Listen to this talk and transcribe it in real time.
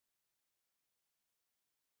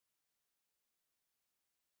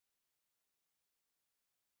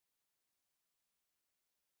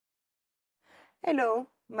Hello,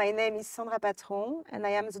 my name is Sandry Patron and I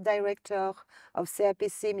am the director of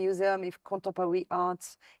CAPC Museum of Contemporary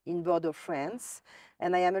Art in Bordeaux, France.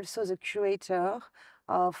 And I am also the curator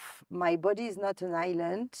of My Body is Not an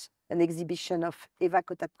Island, an exhibition of Eva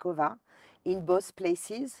Koťátková in both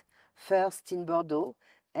places, first in Bordeaux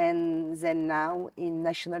and then now in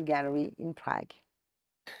National Gallery in Prague.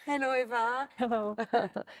 Hello, Eva. Hello.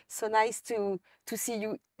 So nice to see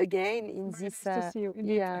you again in Very this nice to see you,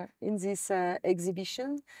 indeed. in this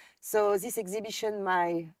exhibition. So this exhibition,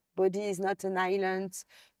 My Body is Not an Island,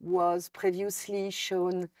 was previously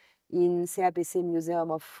shown in CAPC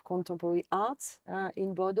Museum of Contemporary Art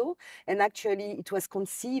in Bordeaux, and actually it was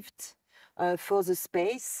conceived for the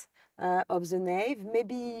space of the nave.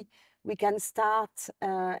 Maybe we can start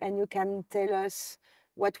and you can tell us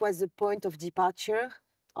what was the point of departure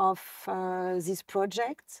of this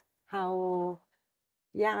project, how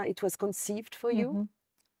it was conceived for you.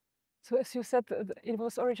 So as you said, it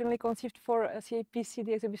was originally conceived for CAPC,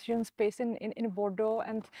 the exhibition space in Bordeaux,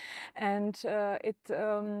 and it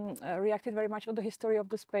reacted very much on the history of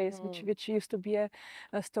the space, which used to be a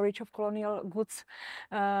storage of colonial goods,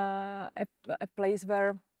 a place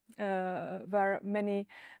where many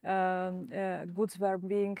goods were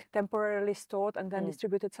being temporarily stored and then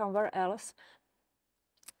distributed somewhere else.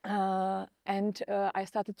 I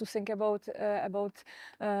started to think about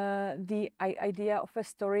the idea of a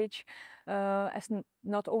storage as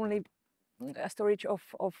not only a storage of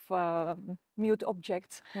mute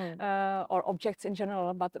objects or objects in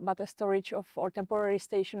general, but a storage of or temporary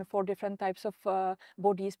station for different types of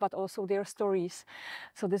bodies, but also their stories.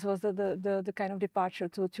 So this was the kind of departure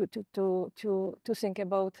to think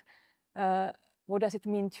about. What does it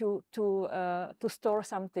mean to store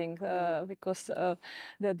something? Because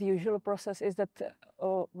the usual process is that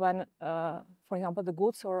when, for example, the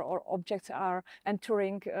goods or objects are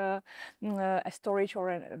entering a storage or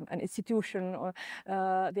an institution, or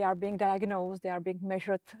they are being diagnosed, they are being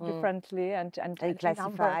measured differently and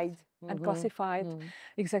classified. And classified,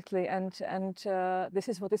 exactly, and this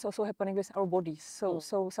is what is also happening with our bodies.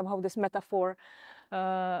 So somehow this metaphor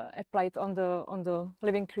applied on the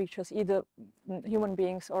living creatures, either human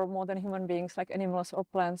beings or more than human beings, like animals or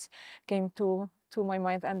plants, came to my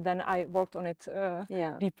mind, and then I worked on it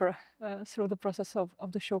deeper through the process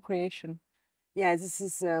of the show creation. Yeah, this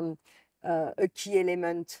is a key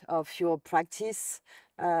element of your practice.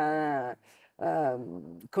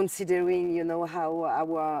 Considering, you know, how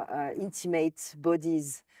our intimate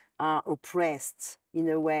bodies are oppressed in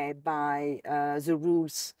a way by the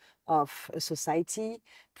rules of a society.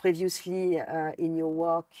 Previously in your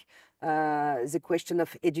work, the question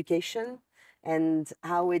of education and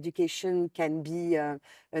how education can be an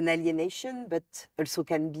alienation, but also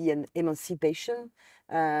can be an emancipation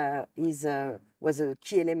was a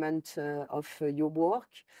key element of your work.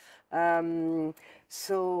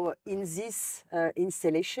 So in this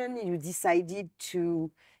installation, you decided to,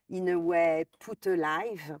 in a way, put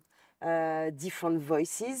alive different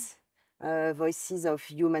voices, voices of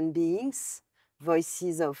human beings,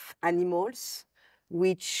 voices of animals,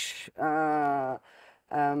 which are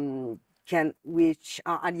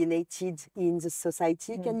alienated in the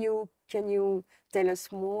society. Can you tell us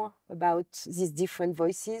more about these different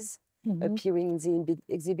voices appearing in the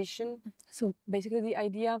exhibition? So basically the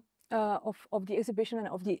idea of the exhibition and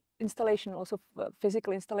of the installation, also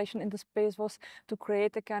physical installation in the space, was to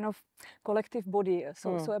create a kind of collective body.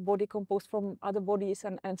 So a body composed from other bodies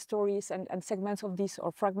and stories and segments of these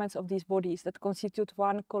or fragments of these bodies that constitute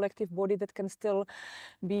one collective body that can still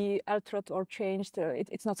be altered or changed.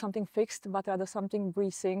 It's not something fixed, but rather something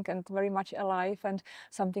breathing and very much alive, and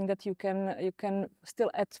something that you can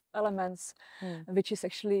still add elements, which is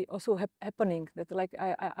actually also happening. That, like,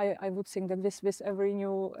 I would think that with every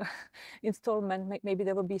new installment, maybe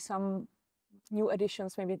there will be some new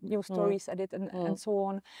additions, maybe new stories added, and so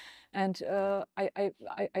on. And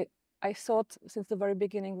I thought since the very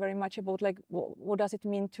beginning very much about, like, what does it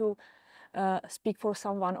mean to speak for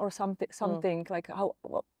someone or something, like how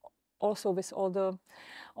also with all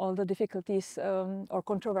the difficulties or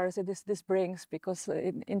controversy this brings, because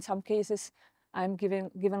in some cases I'm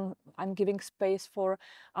giving space for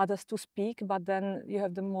others to speak, but then you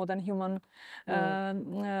have the more than human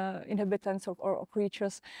inhabitants or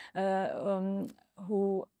creatures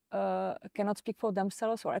who cannot speak for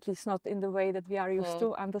themselves, or at least not in the way that we are used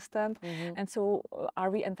to understand. And so are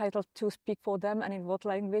we entitled to speak for them, and in what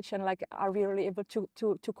language, and, like, are we really able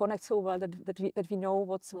to connect so well that we know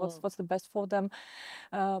what's the best for them?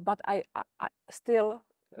 But I still,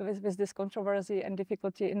 with this controversy and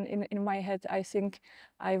difficulty in my head, I think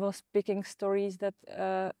I was picking stories that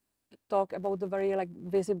talk about the very like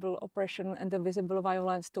visible oppression and the visible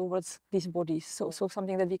violence towards these bodies. So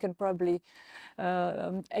something that we can probably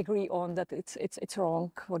agree on, that it's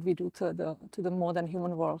wrong what we do to the modern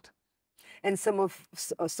human world. And some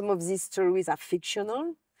of these stories are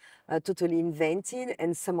fictional, totally invented,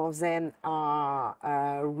 and some of them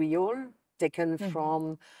are real, taken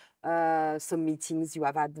from some meetings you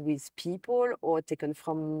have had with people, or taken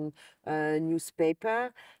from a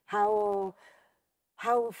newspaper. How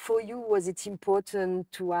for you was it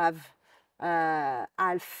important to have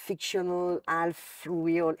half fictional, half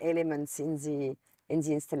real elements in the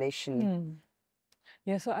installation?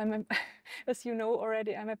 Yeah, so as you know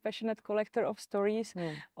already, I'm a passionate collector of stories,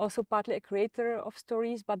 also partly a creator of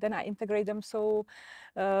stories, but then I integrate them so,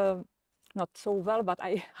 not so well, but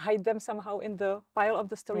I hide them somehow in the pile of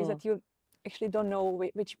the stories that you actually don't know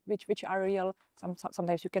which are real.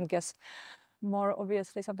 Sometimes you can guess more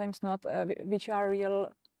obviously, sometimes not, which are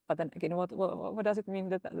real. But then again, what does it mean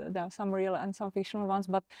that there are some real and some fictional ones?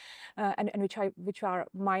 But and which are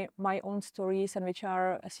my own stories, and which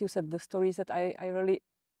are, as you said, the stories that I really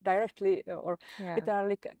directly or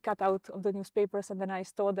literally cut out of the newspapers, and then I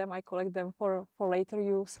store them, I collect them for later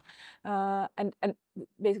use, and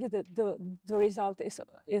basically the result is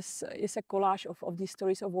a collage of these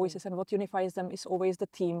stories of voices, and what unifies them is always the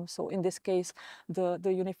theme. So in this case, the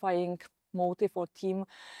unifying motive or theme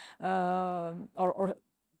or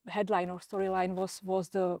headline or storyline was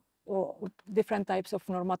the different types of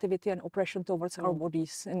normativity and oppression towards our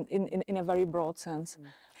bodies in a very broad sense.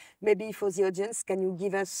 Maybe for the audience, can you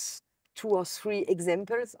give us 2 or 3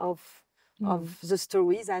 examples of the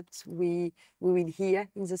stories that we will hear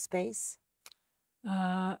in the space?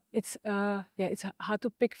 It's hard to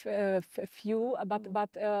pick a few, but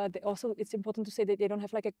also it's important to say that they don't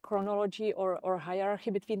have like a chronology or hierarchy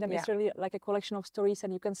between them. It's really like a collection of stories,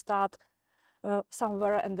 and you can start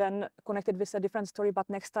somewhere and then connect it with a different story. But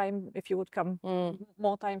next time, if you would come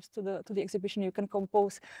more times to the exhibition, you can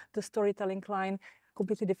compose the storytelling line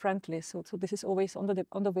completely differently. So this is always on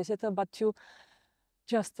the visitor, but to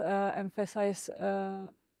just emphasize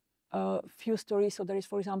a few stories. So there is,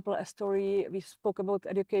 for example, a story we spoke about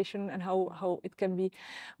education and how it can be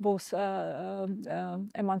both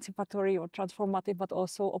emancipatory or transformative, but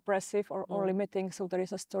also oppressive or limiting. So there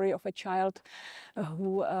is a story of a child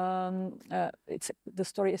who the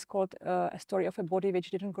story is called A Story of a Body Which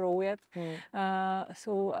Didn't Grow Yet.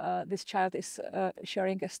 So this child is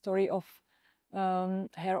sharing a story of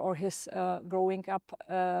her or his growing up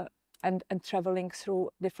and traveling through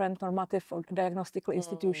different normative or diagnostical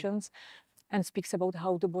institutions, and speaks about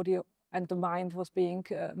how the body and the mind was being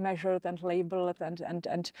measured and labeled,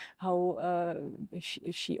 and how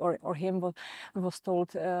she or him was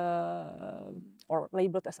told or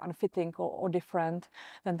labeled as unfitting or different.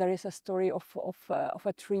 Then there is a story of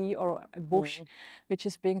a tree or a bush which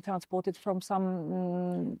is being transported from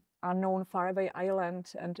some unknown faraway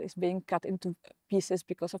island and is being cut into pieces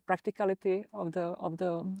because of practicality of the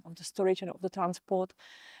storage and of the transport.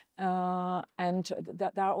 And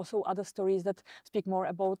there are also other stories that speak more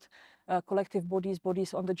about collective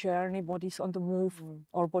bodies on the journey, bodies on the move,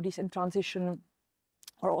 or bodies in transition,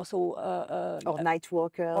 or also or night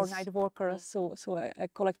workers. So a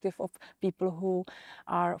collective of people who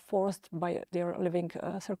are forced by their living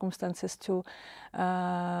circumstances to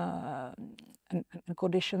and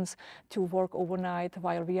conditions to work overnight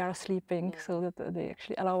while we are sleeping, so that they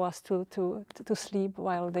actually allow us to sleep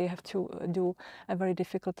while they have to do a very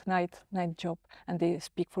difficult night job. And they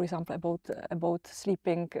speak, for example, about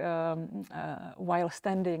sleeping while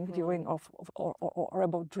standing during or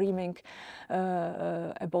about dreaming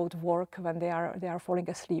about work when they are falling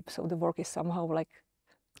asleep. So the work is somehow like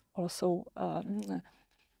also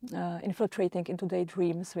infiltrating into their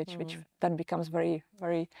dreams, which then becomes very,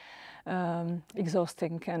 very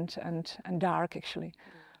exhausting and dark, actually.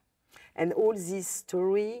 And all this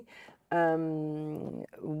story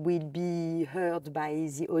will be heard by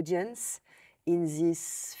the audience in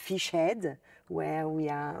this fish head where we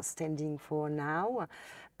are standing for now.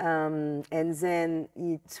 And then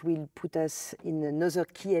it will put us in another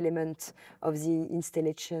key element of the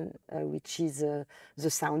installation, which is the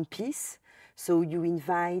sound piece. So you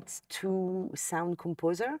invite 2 sound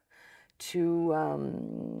composers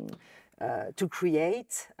to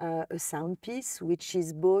create a sound piece, which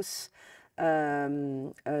is both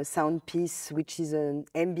a sound piece which is an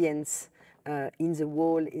ambience in the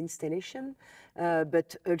wall installation,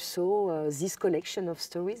 but also this collection of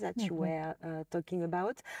stories that you were talking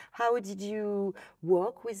about. How did you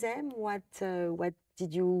work with them? What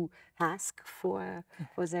did you ask for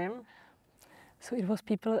them? So it was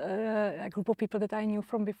people, a group of people that I knew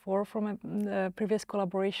from before, from a previous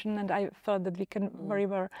collaboration, and I felt that we can very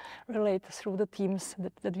well relate through the themes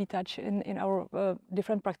that we touch in our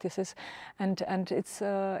different practices. And it's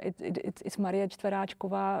Maria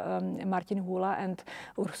Čtveráčková, Martin Hula, and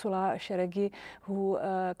Ursula Šeregy, who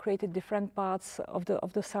created different parts of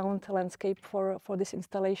the sound landscape for this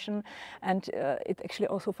installation, and it actually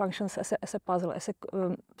also functions as a puzzle, as a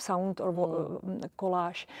sound or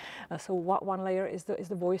collage. So one layer is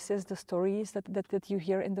the voices, the stories that you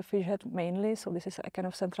hear in the fish head mainly. So this is a kind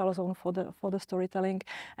of central zone for the storytelling,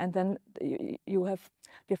 and then you have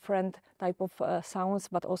different type of sounds,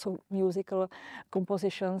 but also musical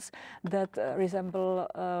compositions that resemble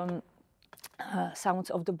sounds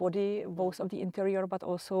of the body, both of the interior but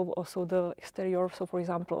also the exterior. So, for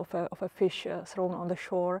example, of a fish thrown on the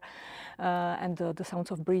shore, and the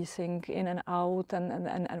sounds of breathing in and out,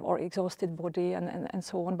 and or exhausted body, and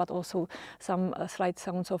so on. But also some slight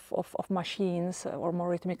sounds of machines, or more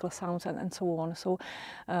rhythmical sounds, and so on. So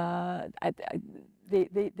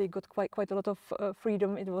they got quite a lot of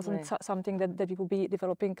freedom. It wasn't something that we would be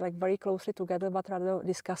developing like very closely together, but rather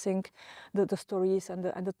discussing the stories and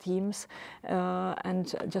the themes,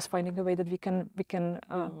 and just finding a way that we can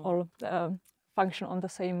all function on the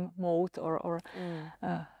same mode or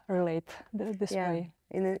relate this way.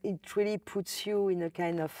 And it really puts you in a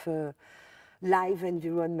kind of live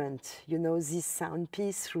environment. You know, this sound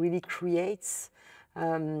piece really creates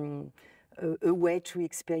a way to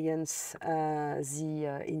experience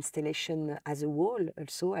the installation as a whole,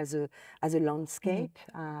 also as a landscape,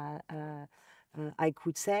 I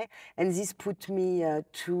could say. And this put me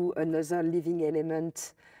to another living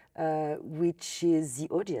element, which is the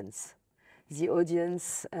audience. The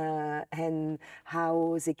audience and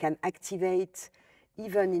how they can activate,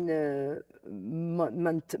 even in a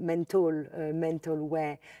mental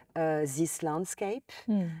way, this landscape.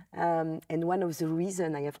 And one of the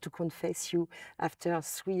reasons, I have to confess you, after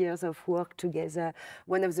 3 years of work together,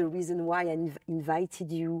 one of the reasons why I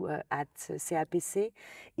invited you at CAPC,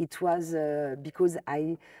 it was because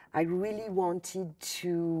I really wanted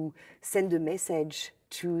to send a message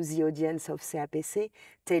to the audience of CAPC,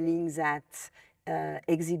 telling that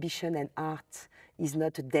exhibition and art is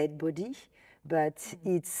not a dead body, but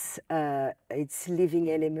it's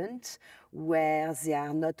living element where they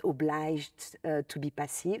are not obliged to be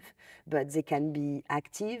passive, but they can be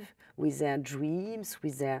active with their dreams,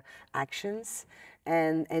 with their actions.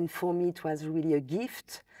 And for me, it was really a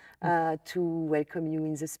gift to welcome you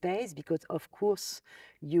in the space, because of course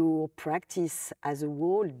your practice as a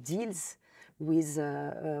whole deals with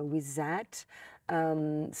that.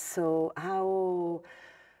 So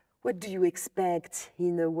what do you expect,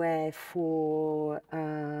 in a way, for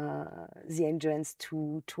the entrance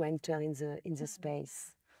to enter in the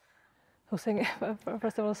space? So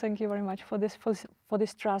first of all, thank you very much for this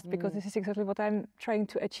trust, because this is exactly what I'm trying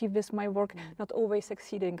to achieve with my work, not always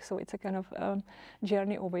succeeding. So it's a kind of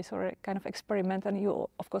journey always, or a kind of experiment, and you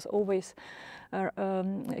of course always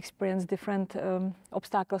experience different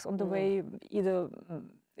obstacles on the way, either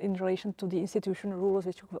in relation to the institution rules,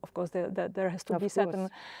 which of course there has to be certain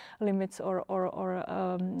limits or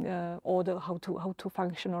order how to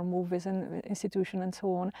function or move with an institution and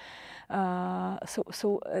so on.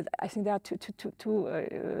 So I think there are two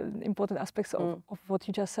important aspects of what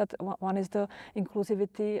you just said. One is the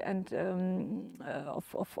inclusivity and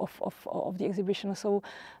of the exhibition. So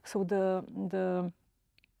the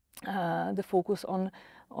focus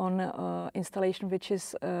on installation which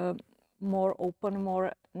is more open,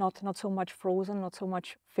 more not so much frozen, not so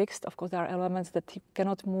much fixed. Of course, there are elements that you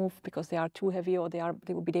cannot move because they are too heavy, or they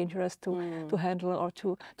would be dangerous to handle or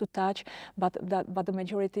to touch. But the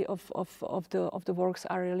majority of the works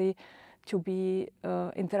are really to be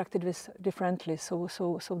interacted with differently. So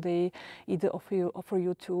they either offer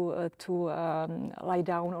you to lie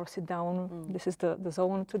down or sit down. This is the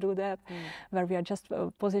zone to do that, where we are just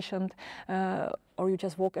positioned. Or you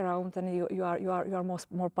just walk around and you are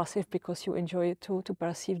more passive, because you enjoy to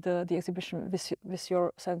perceive the exhibition with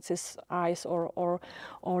your senses, eyes, or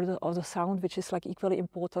the sound, which is like equally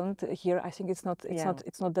important. Here I think it's not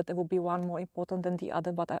that there will be one more important than the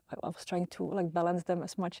other, but I was trying to like balance them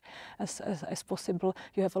as much as possible.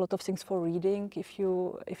 You have a lot of things for reading if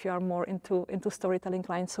you are more into storytelling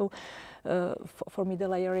lines. So for me, the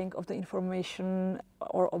layering of the information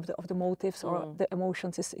or of the motives or the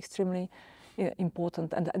emotions is extremely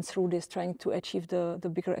important, and through this trying to achieve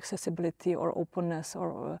the bigger accessibility or openness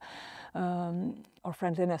or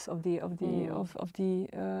friendliness of the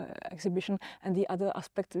exhibition. And the other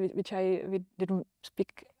aspect which we didn't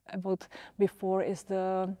speak about before is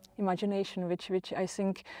the imagination, which I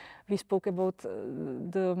think we spoke about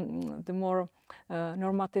the more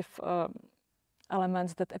normative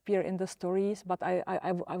elements that appear in the stories, but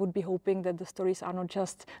I would be hoping that the stories are not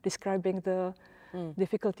just describing the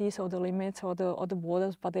difficulties or the limits or the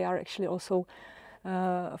borders, but they are actually also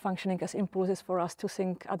functioning as impulses for us to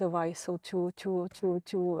think otherwise. So to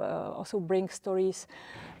also bring stories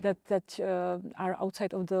that are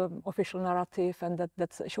outside of the official narrative and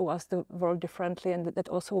that show us the world differently, and that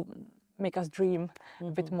also make us dream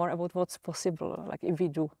a bit more about what's possible. Like if we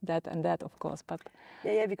do that and that, of course. But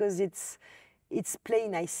yeah, because it's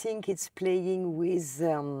playing. I think it's playing with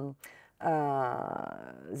the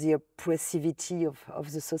oppressivity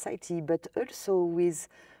of the society, but also with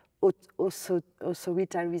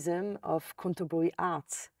authoritarianism of contemporary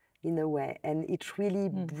art in a way, and it really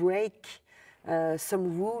break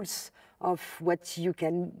some rules of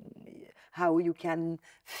how you can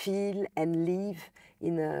feel and live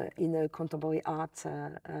in a contemporary art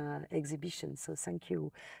exhibition. So thank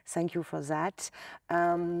you for that.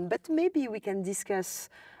 But maybe we can discuss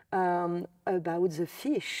about the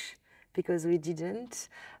fish, because we didn't.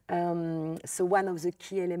 So one of the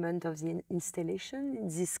key elements of the installation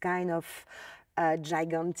is this kind of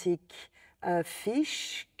gigantic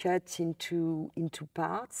fish cut into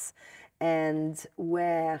parts, and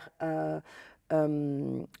where a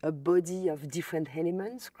body of different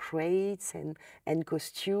elements, crates and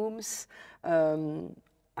costumes,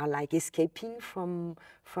 are like escaping from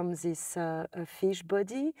this fish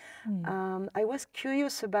body. I was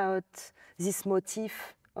curious about this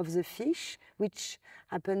motif of the fish, which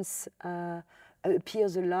appears a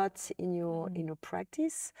lot in your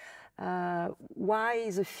practice. Why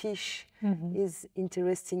the fish is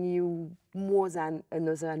interesting you more than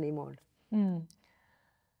another animal?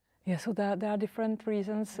 Yeah, so there are different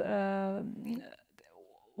reasons.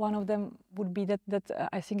 One of them would be that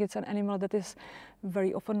I think it's an animal that is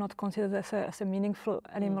very often not considered as a meaningful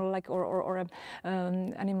animal, like or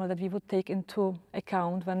animal that we would take into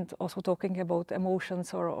account when also talking about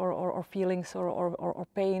emotions or feelings or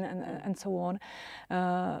pain and so on.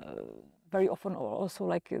 Very often also,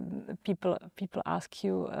 like, people ask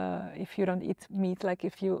you if you don't eat meat, like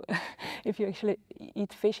if you actually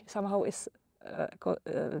eat fish, somehow is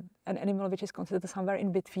an animal which is considered somewhere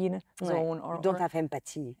in between zone, or you don't have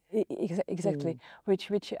empathy. Exactly,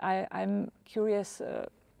 which I'm curious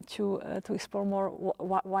to explore more.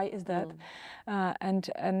 Why is that? And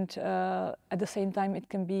at the same time, it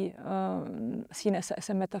can be seen as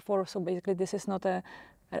a metaphor. So basically, this is not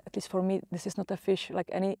at least for me, this is not a fish like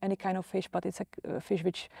any kind of fish, but it's a fish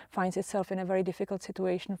which finds itself in a very difficult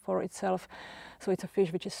situation for itself. So it's a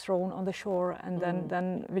fish which is thrown on the shore, and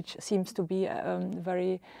then which seems to be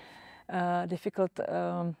very difficult,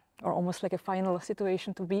 or almost like a final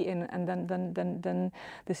situation to be in. And then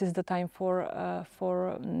this is the time for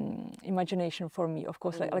imagination for me. Of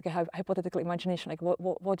course, like a hypothetical imagination, like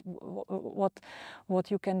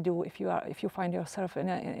what you can do if you find yourself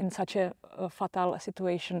in such a fatal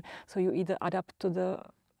situation. So you either adapt to the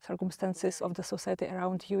circumstances of the society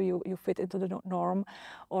around you, you fit into the norm,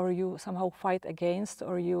 or you somehow fight against,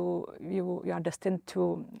 or you are destined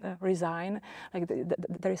to resign. Like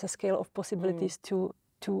there is a scale of possibilities to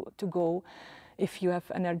go, if you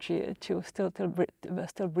have energy to still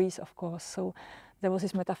breathe, of course. So there was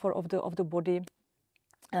this metaphor of the body,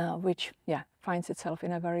 which finds itself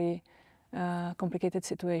in a very complicated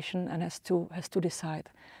situation and has to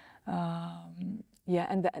decide.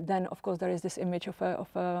 And then of course there is this image of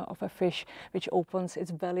a fish which opens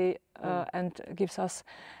its belly and gives us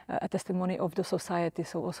a testimony of the society.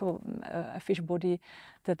 So also a fish body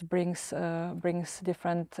that brings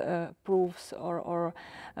different proofs or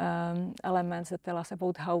elements that tell us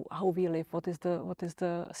about how we live, what is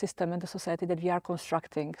the system and the society that we are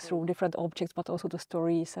constructing through different objects, but also the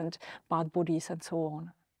stories and part bodies and so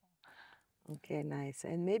on. Okay, nice.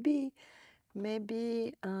 And maybe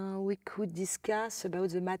we could discuss about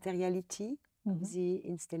the materiality of the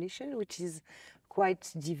installation, which is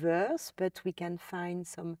quite diverse, but we can find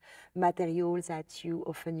some materials that you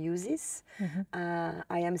often use. I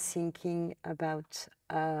am thinking about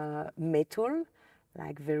metal,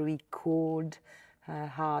 like very cold,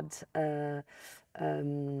 hard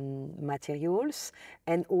materials,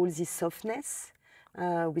 and all the softness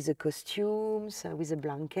with the costumes, with the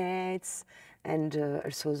blankets, and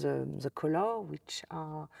also the color, which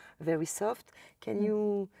are very soft. Can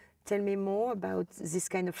you tell me more about this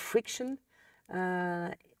kind of friction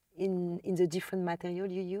in the different material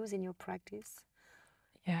you use in your practice?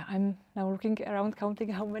 Yeah, I'm now looking around, counting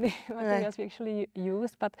how many materials we actually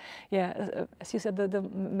used. But yeah, as you said, the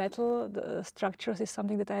metal the structures is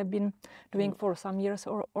something that I have been doing for some years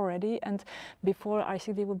already. And before, I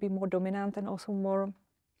think they would be more dominant and also more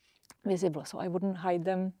visible. So I wouldn't hide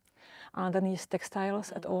them underneath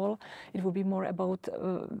textiles at all. It would be more about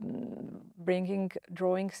bringing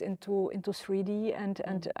drawings into 3D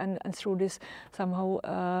and through this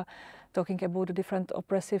somehow talking about the different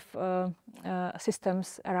oppressive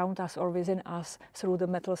systems around us or within us through the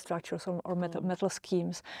metal structures or metal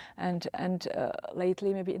schemes. And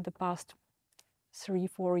lately, maybe in the past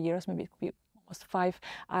 3-4 years, maybe it could be almost 5,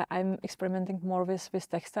 I'm experimenting more with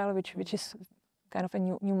textile, which is kind of a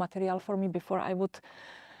new material for me. Before I would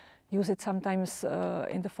use it sometimes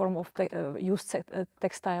in the form of used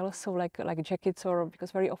textiles, so like jackets, or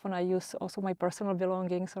because very often I use also my personal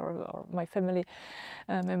belongings or my family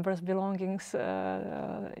members' belongings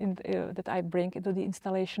that I bring into the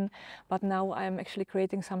installation. But now I am actually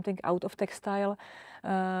creating something out of textile,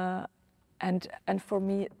 and for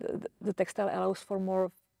me the textile allows for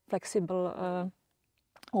more flexible.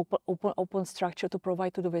 Open structure to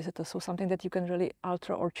provide to the visitor, so something that you can really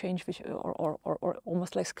alter or change, or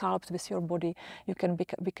almost like sculpt with your body. You can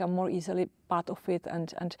become more easily part of it,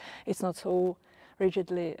 and it's not so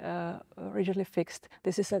rigidly fixed.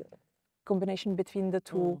 This is a combination between the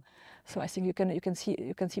two. So I think you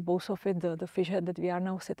can see both of it. The fish head that we are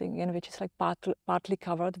now sitting in, which is like partly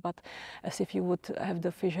covered, but as if you would have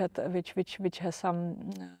the fish head which has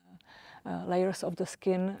some layers of the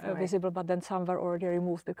skin visible, but then some were already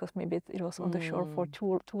removed because maybe it was on the shore for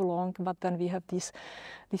too long. But then we have these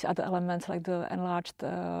other elements like the enlarged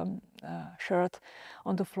shirt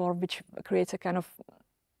on the floor, which creates a kind of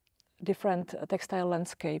different textile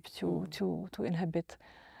landscape to inhabit.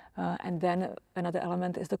 And then another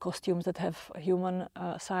element is the costumes that have human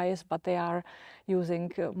size, but they are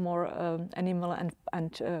using more animal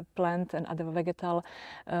and plant and other vegetal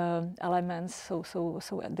elements. So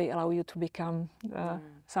they allow you to become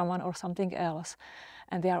someone or something else.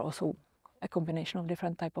 And they are also a combination of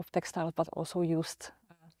different type of textiles, but also used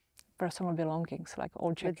personal belongings like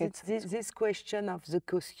old jackets. But this question of the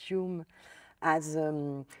costume as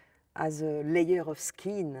a layer of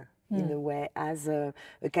skin, in a way, as a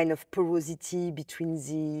kind of porosity between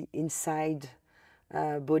the inside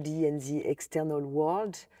body and the external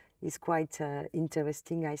world, is quite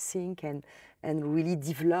interesting, I think, and really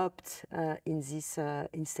developed in this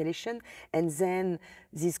installation. And then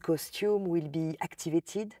this costume will be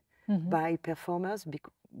activated by performers.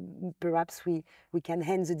 Perhaps we can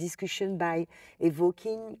end the discussion by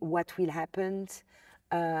evoking what will happen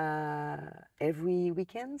every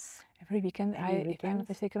weekends? Every weekend, if I'm not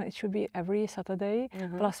mistaken, it should be every Saturday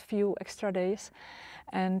plus few extra days.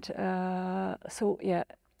 And so yeah,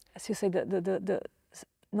 as you say,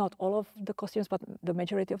 not all of the costumes, but the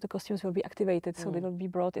majority of the costumes will be activated. So they will be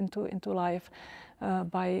brought into life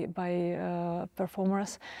by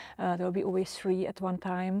performers. There will be always 3 at one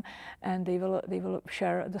time, and they will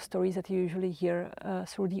share the stories that you usually hear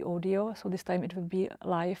through the audio. So this time it will be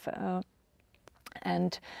live.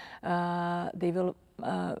 And they will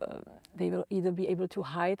either be able to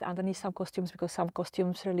hide underneath some costumes, because some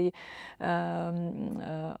costumes really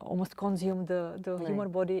almost consume the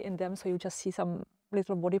human body in them. So you just see some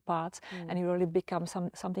little body parts, and you really become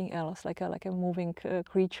something else, like a moving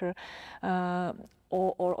creature.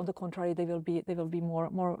 Or on the contrary, they will be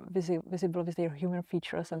more visible with their human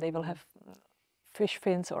features, and they will have fish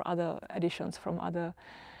fins or other additions from other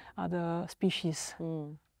species.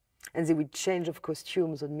 And they will change of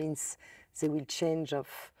costumes. That means they will change of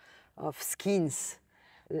skins,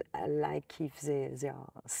 like if they are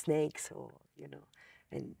snakes, or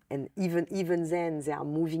and even then they are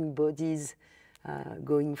moving bodies,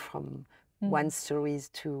 going from one stories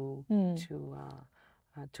to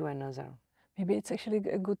another. Maybe it's actually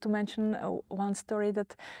good to mention one story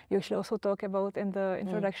that you actually also talk about in the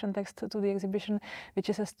introduction text to the exhibition, which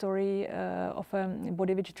is a story of a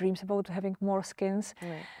body which dreams about having more skins,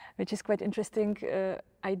 which is quite interesting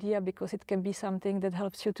idea, because it can be something that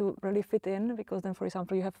helps you to really fit in. Because then, for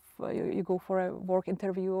example, you go for a work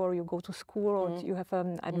interview, or you go to school, or you have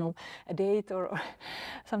I don't know, a date or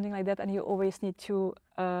something like that, and you always need to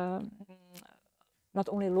not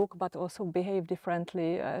only look but also behave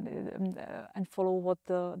differently and follow what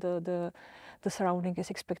the surrounding is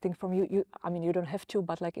expecting from you. I mean, you don't have to,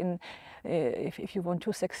 but like if you want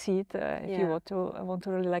to succeed, if you want to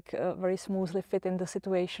really like very smoothly fit in the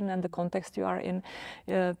situation and the context you are in,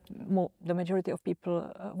 the majority of people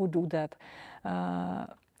would do that.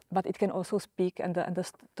 but it can also speak, and the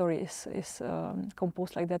story is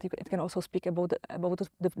composed like that. It can also speak about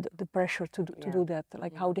the pressure to do that,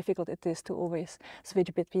 like how difficult it is to always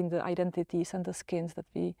switch between the identities and the skins that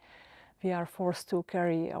we are forced to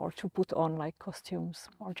carry or to put on, like costumes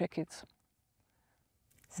or jackets.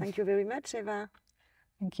 Thank you very much, Eva.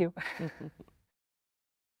 Thank you.